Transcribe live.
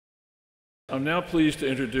I'm now pleased to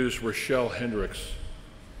introduce Rochelle Hendricks.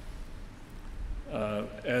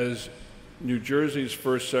 As New Jersey's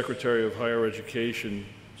first Secretary of Higher Education,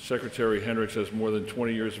 Secretary Hendricks has more than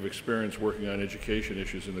 20 years of experience working on education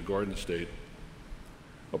issues in the Garden State.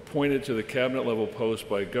 Appointed to the cabinet-level post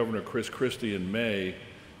by Governor Chris Christie in May,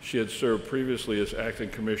 she had served previously as acting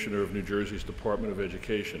commissioner of New Jersey's Department of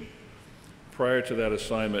Education. Prior to that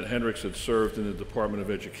assignment, Hendricks had served in the Department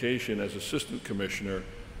of Education as assistant commissioner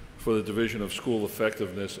for the Division of School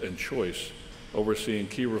Effectiveness and Choice, overseeing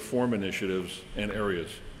key reform initiatives and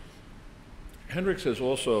areas. Hendricks has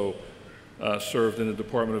also served in the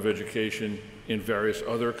Department of Education in various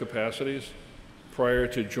other capacities. Prior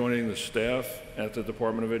to joining the staff at the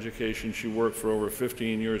Department of Education, she worked for over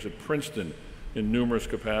 15 years at Princeton in numerous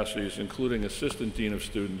capacities, including Assistant Dean of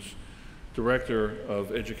Students, Director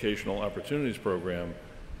of Educational Opportunities Program,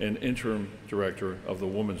 and Interim Director of the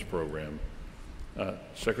Women's Program.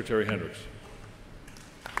 Secretary Hendricks.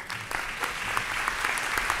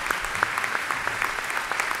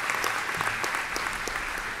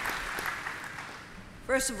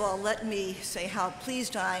 First of all, let me say how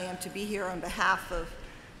pleased I am to be here on behalf of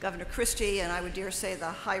Governor Christie, and I would dare say the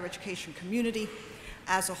higher education community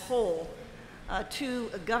as a whole, to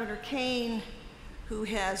Governor Kane, who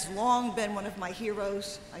has long been one of my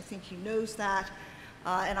heroes. I think he knows that,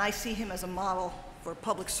 and I see him as a model for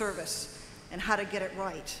public service and how to get it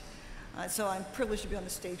right. So I'm privileged to be on the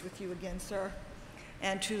stage with you again, sir.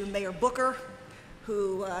 And to Mayor Booker,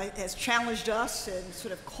 who has challenged us and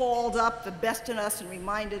sort of called up the best in us and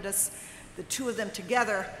reminded us, the two of them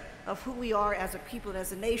together, of who we are as a people and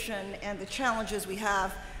as a nation and the challenges we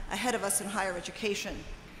have ahead of us in higher education.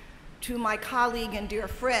 To my colleague and dear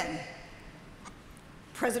friend,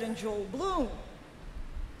 President Joel Bloom.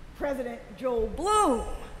 President Joel Bloom,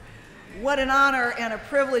 what an honor and a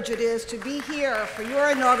privilege it is to be here for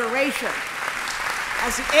your inauguration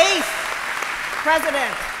as the 8th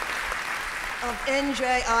president of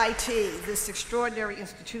NJIT, this extraordinary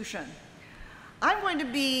institution. I'm going to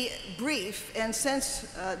be brief, and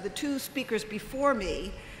since the two speakers before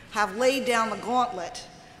me have laid down the gauntlet,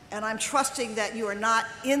 and I'm trusting that you are not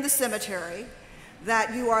in the cemetery,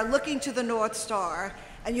 that you are looking to the North Star,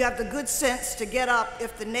 and you have the good sense to get up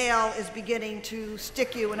if the nail is beginning to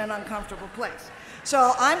stick you in an uncomfortable place.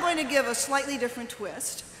 So I'm going to give a slightly different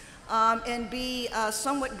twist and be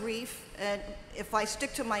somewhat brief, and if I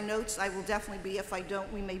stick to my notes, I will definitely be. If I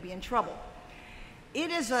don't, we may be in trouble.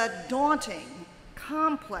 It is a daunting,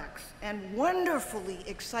 complex, and wonderfully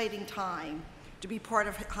exciting time to be part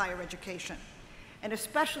of higher education, and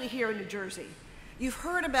especially here in New Jersey. You've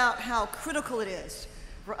heard about how critical it is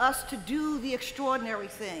for us to do the extraordinary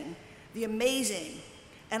thing, the amazing,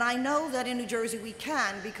 and I know that in New Jersey we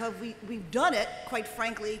can, because we've done it, quite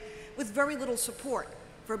frankly, with very little support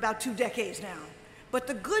for about 2 decades now. But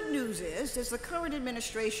the good news is the current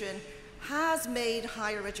administration has made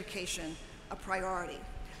higher education a priority.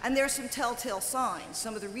 And there are some telltale signs.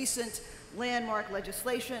 Some of the recent landmark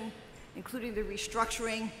legislation, including the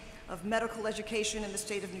restructuring of medical education in the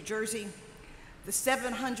state of New Jersey, the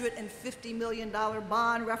 $750 million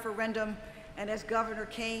bond referendum, and as Governor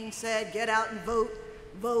Kane said, get out and vote,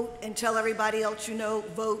 vote, and tell everybody else you know,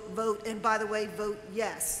 vote, vote, and by the way, vote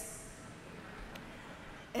yes.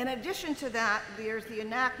 In addition to that, there's the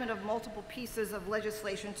enactment of multiple pieces of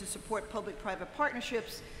legislation to support public-private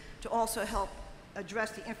partnerships to also help address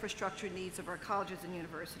the infrastructure needs of our colleges and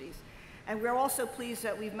universities. And we're also pleased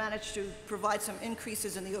that we've managed to provide some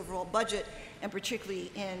increases in the overall budget, and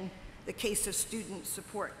particularly in the case of student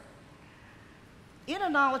support. In a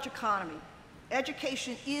knowledge economy,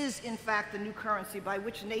 education is, in fact, the new currency by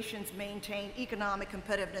which nations maintain economic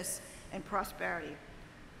competitiveness and prosperity.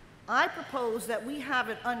 I propose that we have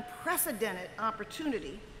an unprecedented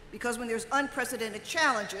opportunity, because when there's unprecedented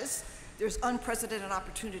challenges, there's unprecedented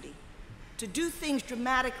opportunity to do things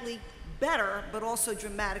dramatically better, but also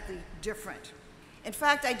dramatically different. In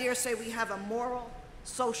fact, I dare say we have a moral,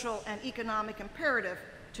 social, and economic imperative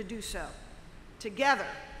to do so. Together,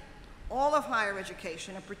 all of higher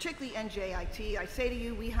education, and particularly NJIT, I say to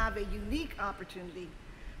you, we have a unique opportunity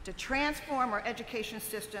to transform our education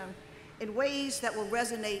system in ways that will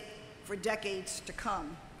resonate for decades to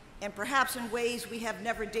come, and perhaps in ways we have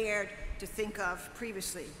never dared to think of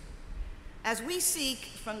previously. As we seek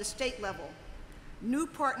from the state level new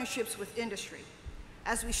partnerships with industry,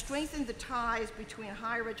 as we strengthen the ties between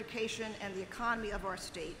higher education and the economy of our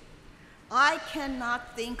state, I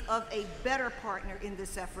cannot think of a better partner in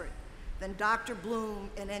this effort than Dr. Bloom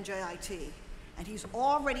and NJIT, and he's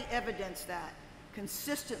already evidenced that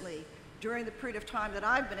consistently during the period of time that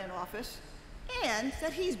I've been in office and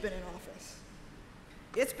that he's been in office.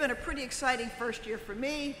 It's been a pretty exciting first year for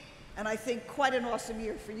me, and I think quite an awesome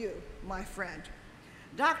year for you, my friend.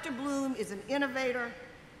 Dr. Bloom is an innovator.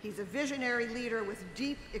 He's a visionary leader with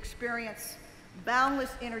deep experience,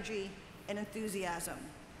 boundless energy, and enthusiasm.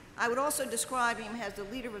 I would also describe him as the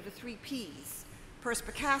leader of the 3 Ps: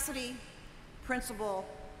 perspicacity, principle,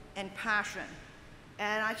 and passion.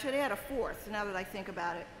 And I should add a 4th, now that I think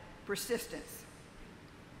about it: persistence.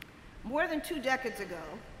 More than 2 decades ago,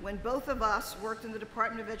 when both of us worked in the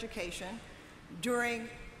Department of Education during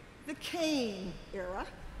the Kane era,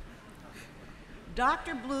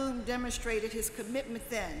 Dr. Bloom demonstrated his commitment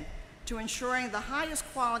then to ensuring the highest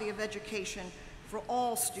quality of education for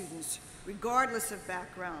all students, regardless of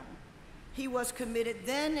background. He was committed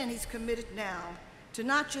then, and he's committed now, to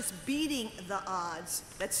not just beating the odds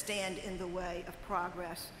that stand in the way of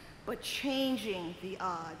progress, but changing the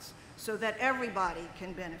odds so that everybody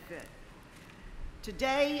can benefit.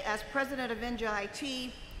 Today, as president of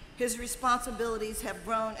NJIT, his responsibilities have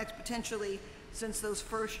grown exponentially since those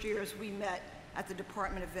first years we met at the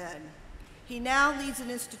Department of Ed. He now leads an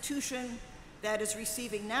institution that is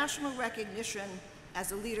receiving national recognition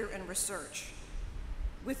as a leader in research.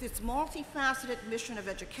 With its multifaceted mission of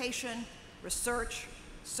education, research,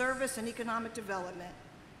 service, and economic development,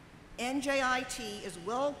 NJIT is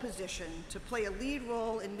well positioned to play a lead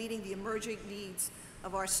role in meeting the emerging needs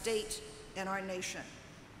of our state and our nation.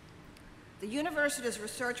 The university's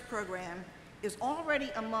research program is already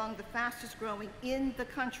among the fastest growing in the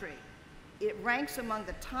country. It ranks among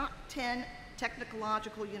the top 10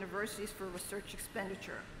 technological universities for research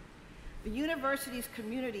expenditure. The university's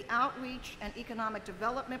community outreach and economic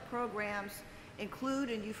development programs include,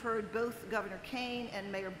 and you've heard both Governor Kane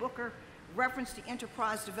and Mayor Booker reference the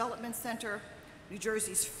Enterprise Development Center, New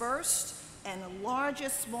Jersey's first and the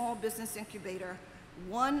largest small business incubator,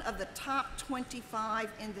 one of the top 25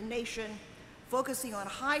 in the nation, focusing on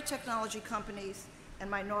high technology companies and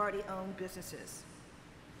minority-owned businesses.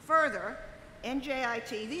 Further,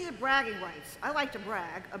 NJIT, these are bragging rights. I like to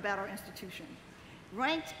brag about our institution.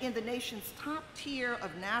 Ranked in the nation's top tier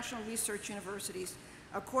of national research universities,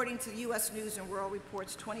 according to the U.S. News and World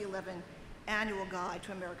Report's 2011 Annual Guide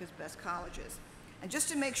to America's Best Colleges. And just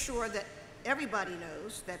to make sure that everybody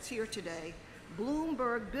knows that's here today,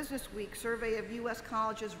 Bloomberg Businessweek survey of U.S.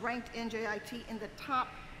 colleges ranked NJIT in the top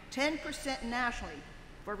 10% nationally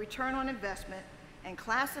for return on investment and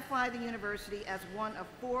classified the university as one of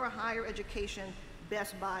 4 higher education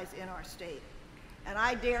best buys in our state. And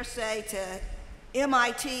I dare say to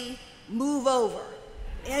MIT, move over.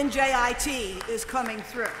 NJIT is coming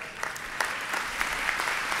through.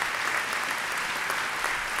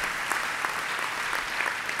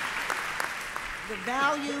 The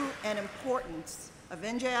value and importance of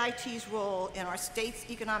NJIT's role in our state's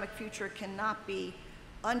economic future cannot be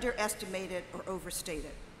underestimated or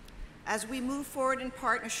overstated. As we move forward in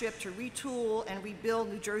partnership to retool and rebuild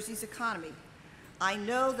New Jersey's economy, I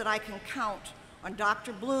know that I can count on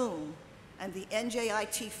Dr. Bloom and the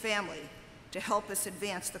NJIT family to help us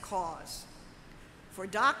advance the cause. For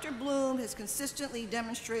Dr. Bloom has consistently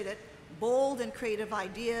demonstrated bold and creative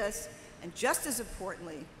ideas, and just as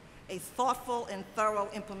importantly, a thoughtful and thorough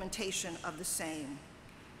implementation of the same.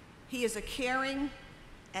 He is a caring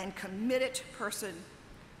and committed person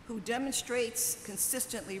who demonstrates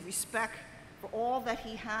consistently respect for all that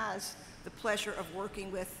he has the pleasure of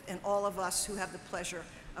working with, and all of us who have the pleasure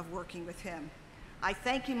of working with him. I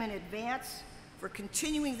thank him in advance for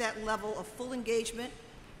continuing that level of full engagement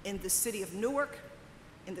in the city of Newark,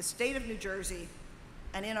 in the state of New Jersey,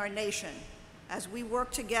 and in our nation as we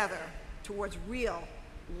work together towards real,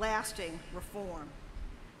 lasting reform.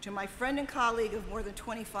 To my friend and colleague of more than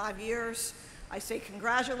 25 years, I say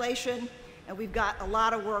congratulations, and we've got a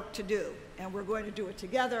lot of work to do, and we're going to do it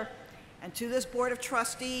together. And to this Board of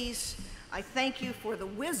Trustees, I thank you for the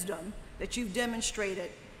wisdom that you've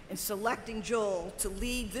demonstrated in selecting Joel to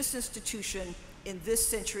lead this institution in this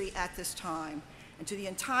century at this time. And to the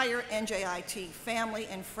entire NJIT family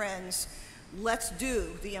and friends, let's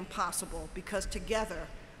do the impossible, because together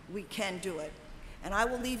we can do it. And I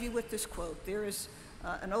will leave you with this quote. There is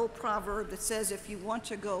an old proverb that says, if you want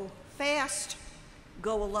to go fast,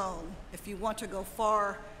 go alone. If you want to go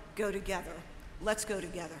far, go together. Let's go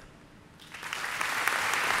together.